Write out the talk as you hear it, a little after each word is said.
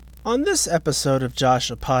On this episode of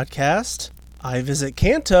Josh a Podcast, I visit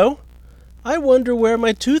Kanto, I wonder where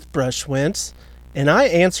my toothbrush went, and I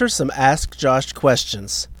answer some Ask Josh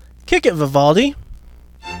questions. Kick it, Vivaldi!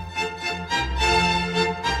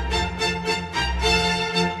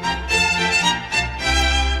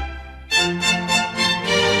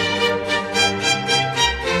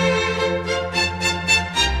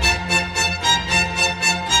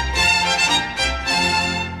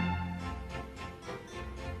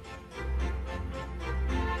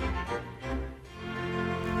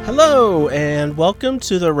 Hello, and welcome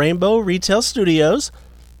to the Rainbow Retail Studios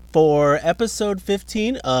for episode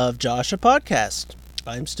 15 of Josh a Podcast.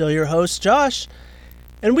 I'm still your host, Josh,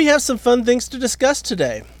 and we have some fun things to discuss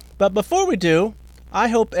today. But before we do, I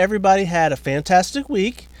hope everybody had a fantastic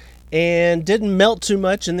week and didn't melt too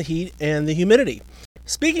much in the heat and the humidity.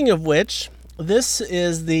 Speaking of which, this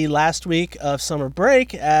is the last week of summer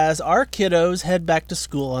break as our kiddos head back to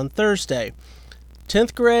school on Thursday.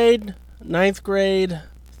 10th grade, 9th grade,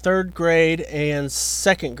 3rd grade, and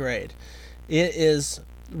 2nd grade. It is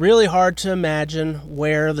really hard to imagine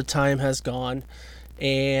where the time has gone.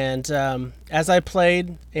 And as I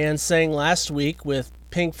played and sang last week with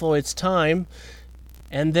Pink Floyd's Time,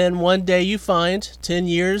 and then one day you find 10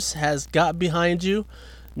 years has got behind you,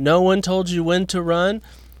 no one told you when to run,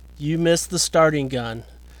 you missed the starting gun.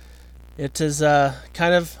 It is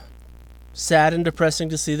kind of sad and depressing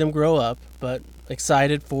to see them grow up, but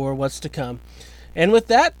excited for what's to come. And with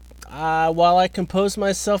that, while I compose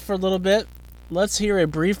myself for a little bit, let's hear a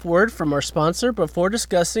brief word from our sponsor before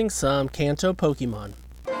discussing some Kanto Pokemon.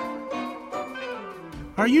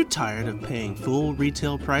 Are you tired of paying full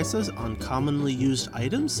retail prices on commonly used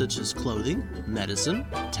items such as clothing, medicine,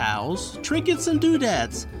 towels, trinkets, and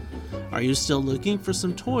doodads? Are you still looking for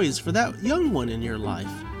some toys for that young one in your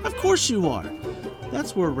life? Of course you are!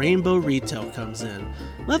 That's where Rainbow Retail comes in.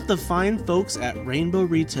 Let the fine folks at Rainbow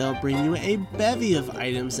Retail bring you a bevy of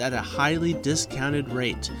items at a highly discounted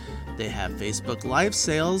rate. They have Facebook Live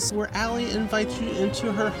sales where Allie invites you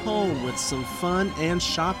into her home with some fun and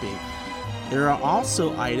shopping. There are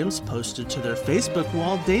also items posted to their Facebook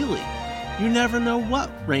wall daily. You never know what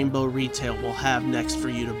Rainbow Retail will have next for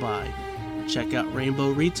you to buy. Check out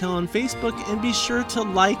Rainbow Retail on Facebook and be sure to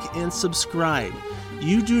like and subscribe.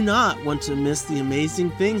 You do not want to miss the amazing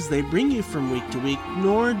things they bring you from week to week,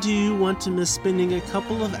 nor do you want to miss spending a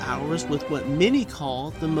couple of hours with what many call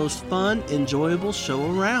the most fun, enjoyable show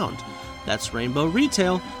around. That's Rainbow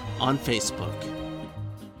Retail on Facebook.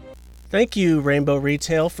 Thank you, Rainbow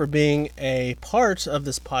Retail, for being a part of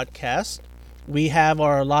this podcast. We have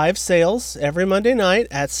our live sales every Monday night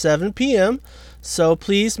at 7 p.m., so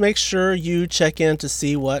please make sure you check in to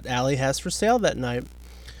see what Allie has for sale that night.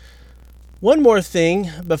 One more thing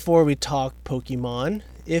before we talk Pokemon.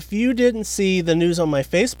 If you didn't see the news on my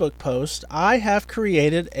Facebook post, I have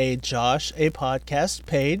created a Josh a Podcast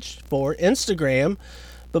page for Instagram,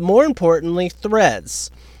 but more importantly, Threads.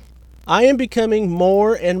 I am becoming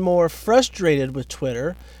more and more frustrated with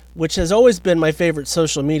Twitter, which has always been my favorite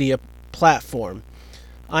social media platform.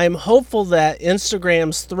 I am hopeful that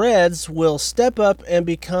Instagram's Threads will step up and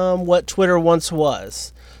become what Twitter once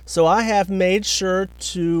was. So I have made sure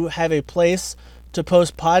to have a place to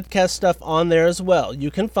post podcast stuff on there as well.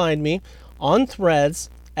 You can find me on Threads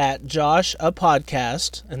at Josh a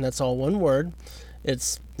Podcast, and that's all one word.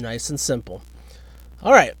 It's nice and simple.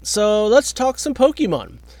 All right, so let's talk some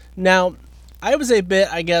Pokemon. Now, I was a bit,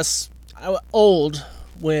 old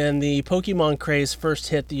when the Pokemon craze first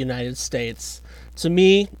hit the United States. To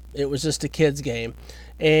me, it was just a kid's game.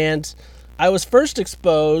 And I was first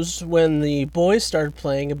exposed when the boys started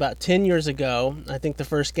playing about 10 years ago. I think the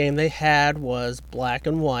first game they had was Black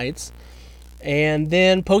and White. And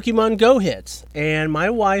then Pokemon Go hit. And my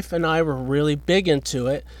wife and I were really big into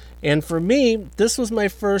it. And for me, this was my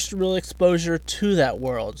first real exposure to that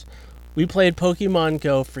world. We played Pokemon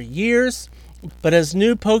Go for years, but as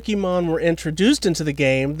new Pokemon were introduced into the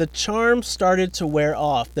game, the charm started to wear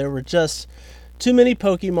off. There were just too many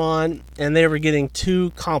Pokemon, and they were getting too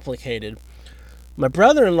complicated. My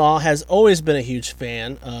brother-in-law has always been a huge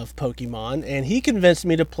fan of Pokemon, and he convinced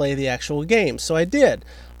me to play the actual game, so I did.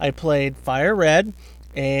 I played Fire Red,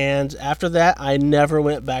 and after that, I never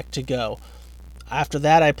went back to Go. After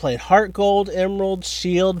that, I played Heart Gold, Emerald,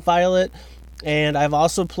 Shield, Violet, and I've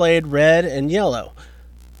also played Red and Yellow.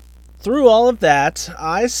 Through all of that,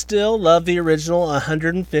 I still love the original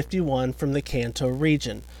 151 from the Kanto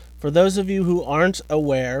region. For those of you who aren't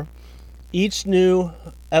aware, each new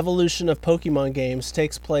evolution of Pokemon games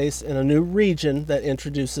takes place in a new region that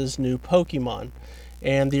introduces new Pokemon.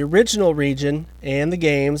 And the original region and the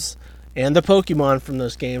games and the Pokemon from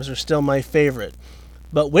those games are still my favorite.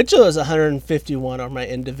 But which of those 151 are my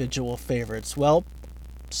individual favorites? Well,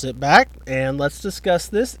 sit back and let's discuss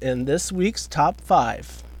this in this week's Top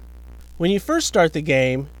 5. When you first start the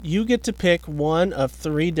game, you get to pick one of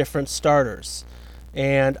 3 different starters.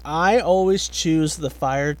 And I always choose the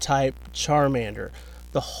fire type Charmander.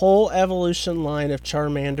 The whole evolution line of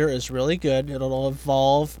Charmander is really good. It'll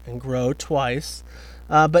evolve and grow twice.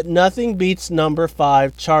 But nothing beats number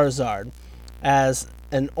 5 Charizard. As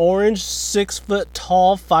an orange 6-foot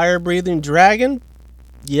tall fire-breathing dragon?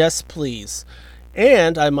 Yes, please.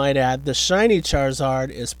 And I might add, the shiny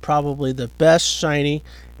Charizard is probably the best shiny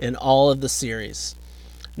in all of the series.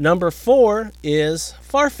 Number 4 is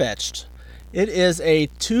Farfetch'd. It is a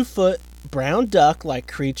 2-foot brown duck-like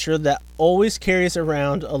creature that always carries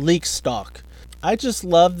around a leek stalk. I just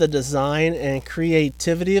love the design and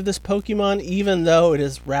creativity of this Pokemon, even though it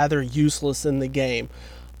is rather useless in the game.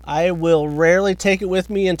 I will rarely take it with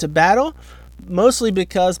me into battle, mostly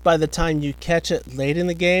because by the time you catch it late in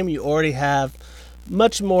the game, you already have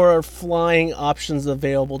much more flying options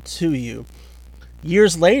available to you.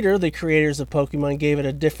 Years later, the creators of Pokemon gave it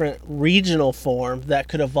a different regional form that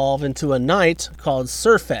could evolve into a knight called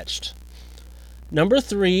Sirfetch'd. Number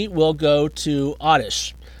 3 will go to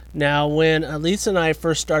Oddish. Now, when Elise and I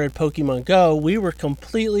first started Pokemon Go, we were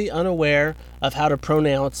completely unaware of how to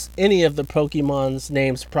pronounce any of the Pokemon's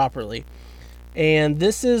names properly. And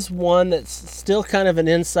this is one that's still kind of an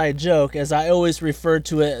inside joke, as I always referred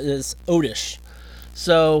to it as Oddish.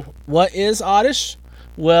 So, what is Oddish?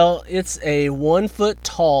 Well, it's a 1-foot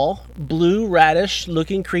tall, blue radish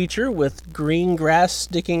looking creature with green grass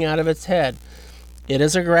sticking out of its head. It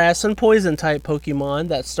is a grass and poison type Pokemon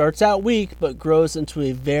that starts out weak but grows into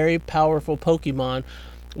a very powerful Pokemon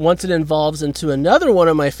once it evolves into another one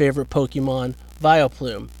of my favorite Pokemon,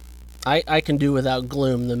 Vileplume. I can do without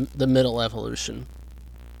Gloom, the middle evolution.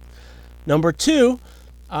 Number 2,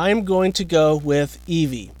 I'm going to go with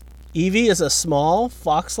Eevee. Eevee is a small,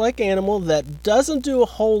 fox-like animal that doesn't do a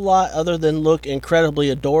whole lot other than look incredibly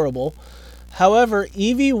adorable. However,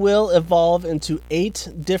 Eevee will evolve into 8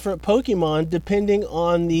 different Pokemon depending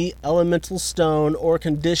on the elemental stone or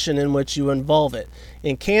condition in which you involve it.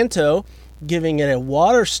 In Kanto, giving it a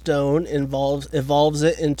water stone evolves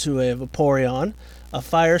it into a Vaporeon. A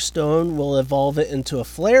fire stone will evolve it into a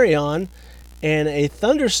Flareon. And a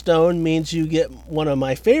thunderstone means you get one of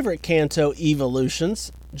my favorite Kanto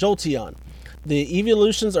evolutions, Jolteon. The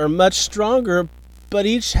evolutions are much stronger, but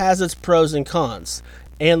each has its pros and cons.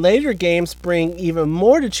 And later games bring even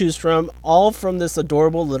more to choose from, all from this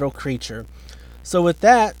adorable little creature. So with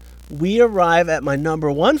that, we arrive at my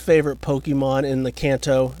number 1 favorite Pokemon in the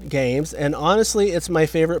Kanto games, and honestly, it's my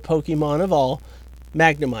favorite Pokemon of all,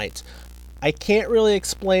 Magnemite. I can't really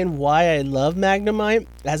explain why I love Magnemite,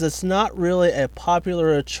 as it's not really a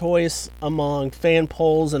popular choice among fan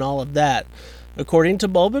polls and all of that. According to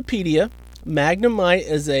Bulbapedia, Magnemite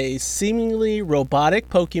is a seemingly robotic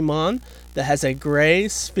Pokemon that has a gray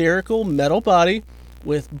spherical metal body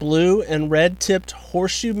with blue and red tipped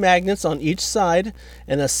horseshoe magnets on each side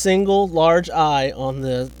and a single large eye on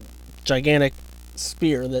the gigantic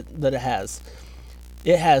spear that it has.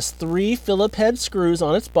 It has 3 Phillip head screws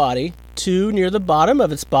on its body, 2 near the bottom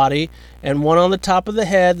of its body, and 1 on the top of the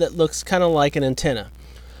head that looks kind of like an antenna.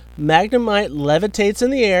 Magnemite levitates in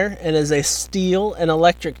the air and is a steel and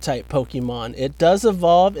electric type Pokemon. It does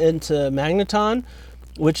evolve into Magneton,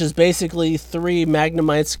 which is basically 3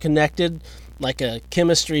 Magnemites connected, like a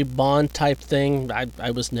chemistry bond type thing.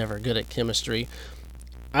 I was never good at chemistry.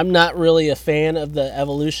 I'm not really a fan of the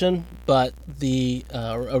evolution, but the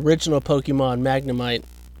original Pokemon Magnemite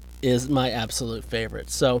is my absolute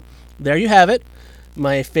favorite. So there you have it,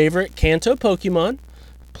 my favorite Kanto Pokemon.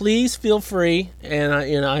 Please feel free, and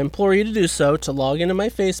I implore you to do so, to log into my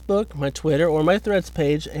Facebook, my Twitter, or my Threads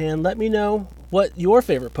page and let me know what your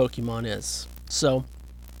favorite Pokemon is. So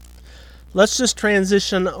let's just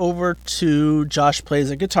transition over to Josh Plays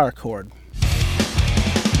a Guitar Chord.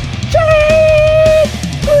 Josh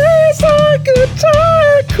plays a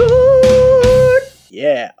guitar chord!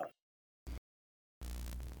 Yeah.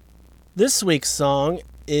 This week's song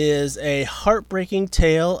is a heartbreaking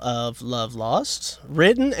tale of love lost,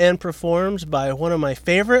 written and performed by one of my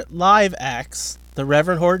favorite live acts, the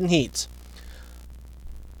Reverend Horton Heat.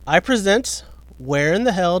 I present Where in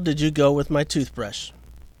the Hell Did You Go With My Toothbrush?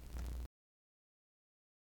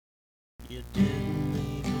 You didn't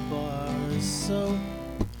leave the bar of soap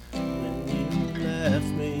when you left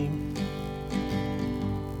me.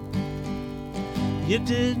 You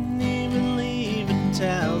didn't even leave a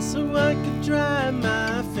towel so I could dry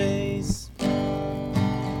my face. You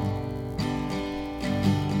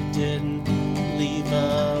didn't leave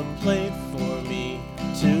a plate for me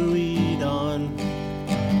one.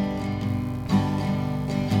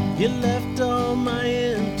 You left all my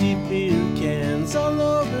empty beer cans all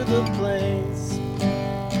over the place.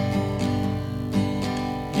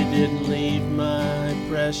 You didn't leave my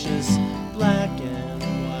precious black and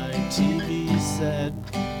white TV set.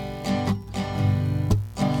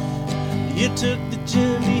 You took the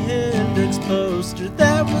Jimi Hendrix poster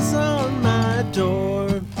that was on my door.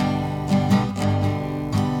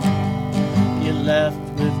 You left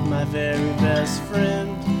with my very best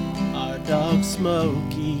friend, our dog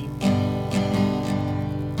Smokey.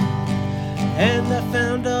 And I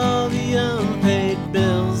found all the unpaid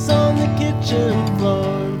bills on the kitchen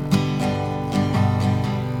floor.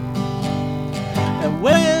 And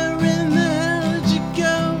where in the hell did you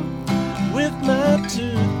go with my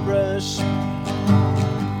toothbrush?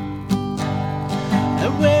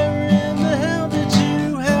 And where in the hell did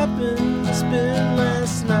you happen to spend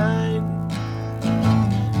last night?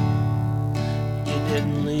 You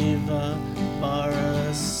didn't leave a bar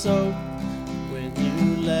of soap when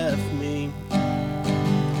you left me.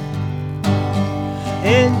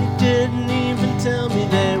 And you didn't even tell me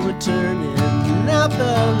they were turning out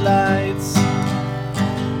the lights.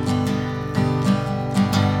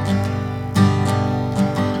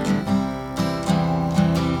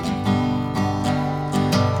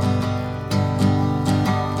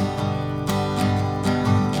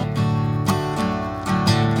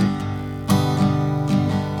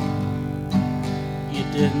 You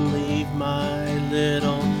didn't leave my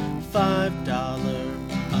little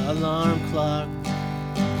 $5 alarm clock.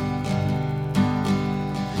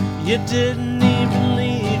 You didn't even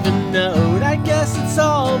leave a note, I guess it's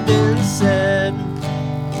all been said.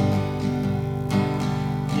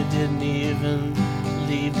 You didn't even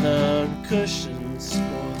leave the cushions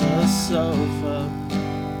for the sofa.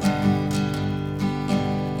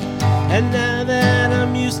 And now that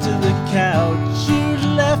I'm used to the couch, you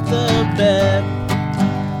left the bed.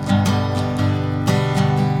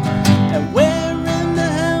 And where in the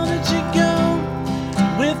hell did you go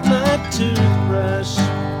with my toothbrush?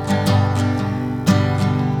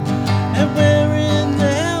 And where in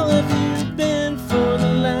the hell have you been for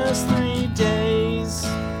the last 3 days?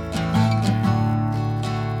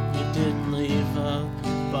 You didn't leave a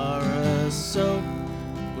bar of soap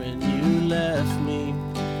when you left me.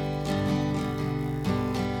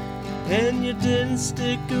 And you didn't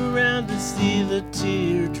stick around to see the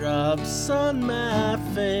teardrops on my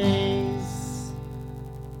face.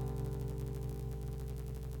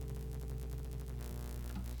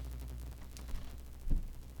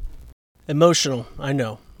 Emotional, I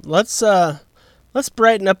know. Let's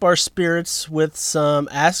brighten up our spirits with some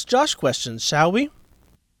Ask Josh questions, shall we?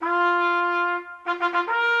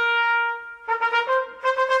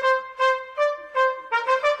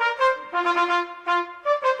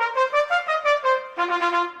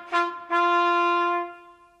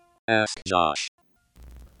 Ask Josh.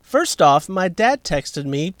 First off, my dad texted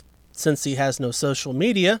me, since he has no social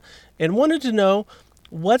media, and wanted to know,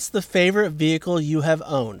 what's the favorite vehicle you have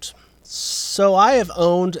owned? So I have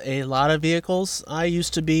owned a lot of vehicles. I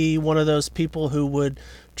used to be one of those people who would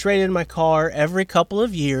trade in my car every couple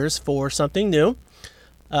of years for something new,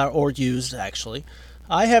 or used actually.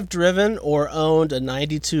 I have driven or owned a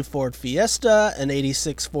 92 Ford Fiesta, an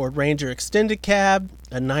 86 Ford Ranger Extended Cab,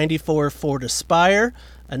 a 94 Ford Aspire,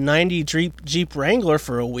 a 90 Jeep Wrangler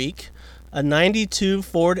for a week, a 92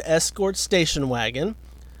 Ford Escort station wagon,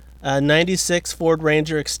 a 96 Ford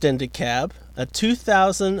Ranger Extended Cab, a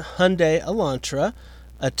 2000 Hyundai Elantra,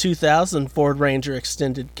 a 2000 Ford Ranger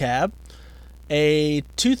Extended Cab, a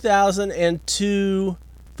 2002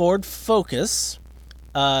 Ford Focus,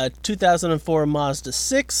 a 2004 Mazda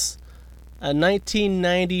 6, a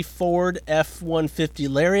 1990 Ford F-150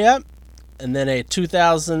 Lariat, and then a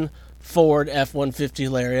 2000 Ford F-150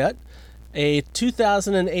 Lariat, a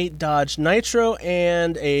 2008 Dodge Nitro,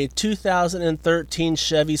 and a 2013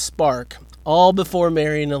 Chevy Spark, all before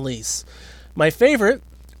marrying Elise. My favorite,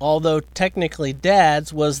 although technically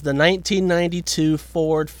Dad's, was the 1992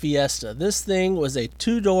 Ford Fiesta. This thing was a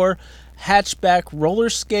 2-door hatchback roller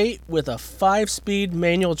skate with a 5-speed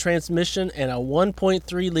manual transmission and a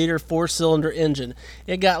 1.3-liter 4-cylinder engine.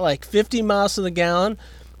 It got like 50 miles to the gallon,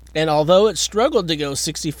 and although it struggled to go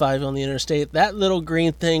 65 on the interstate, that little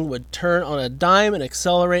green thing would turn on a dime and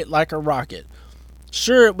accelerate like a rocket.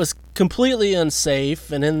 Sure, it was completely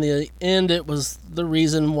unsafe, and in the end it was the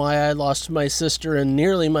reason why I lost my sister and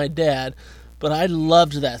nearly my dad, but I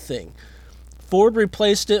loved that thing. Ford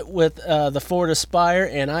replaced it with the Ford Aspire,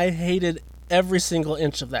 and I hated every single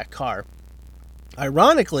inch of that car.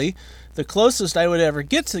 Ironically, the closest I would ever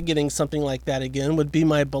get to getting something like that again would be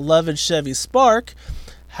my beloved Chevy Spark.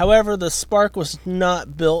 However, the Spark was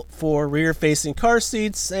not built for rear-facing car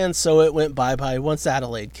seats, and so it went bye-bye once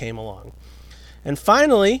Adelaide came along. And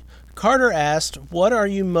finally, Carter asked, what are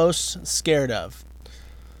you most scared of?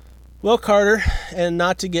 Well, Carter, and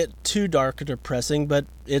not to get too dark or depressing, but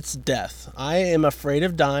it's death. I am afraid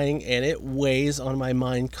of dying, and it weighs on my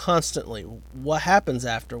mind constantly. What happens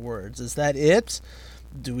afterwards? Is that it?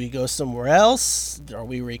 Do we go somewhere else? Are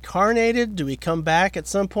we reincarnated? Do we come back at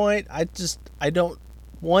some point? I don't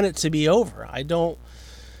want it to be over. I don't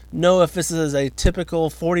know if this is a typical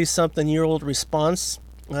 40-something-year-old response,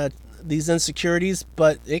 these insecurities,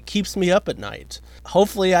 but it keeps me up at night.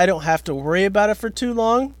 Hopefully I don't have to worry about it for too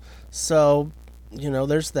long. So,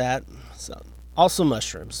 there's that. So, also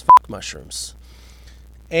mushrooms. Fuck mushrooms.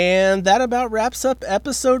 And that about wraps up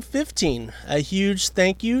episode 15. A huge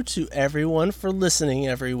thank you to everyone for listening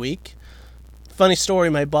every week. Funny story,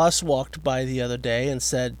 my boss walked by the other day and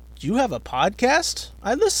said, "You have a podcast?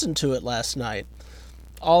 I listened to it last night."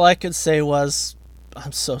 All I could say was,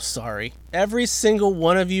 I'm so sorry. Every single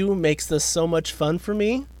one of you makes this so much fun for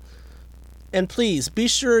me. And please, be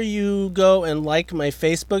sure you go and like my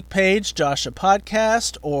Facebook page, Josh A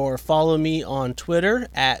Podcast, or follow me on Twitter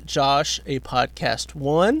at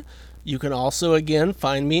JoshAPodcast1. You can also, again,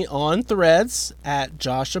 find me on Threads at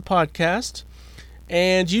Josh A Podcast.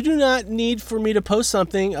 And you do not need for me to post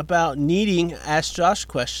something about needing Ask Josh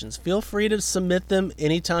questions. Feel free to submit them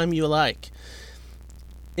anytime you like.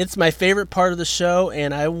 It's my favorite part of the show,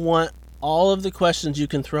 and I want all of the questions you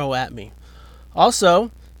can throw at me.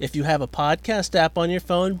 Also, if you have a podcast app on your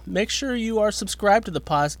phone, make sure you are subscribed to the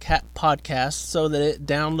podcast so that it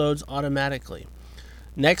downloads automatically.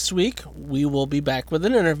 Next week, we will be back with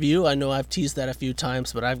an interview. I know I've teased that a few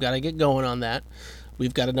times, but I've got to get going on that.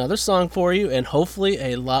 We've got another song for you, and hopefully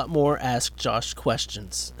a lot more Ask Josh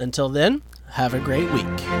questions. Until then, have a great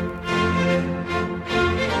week.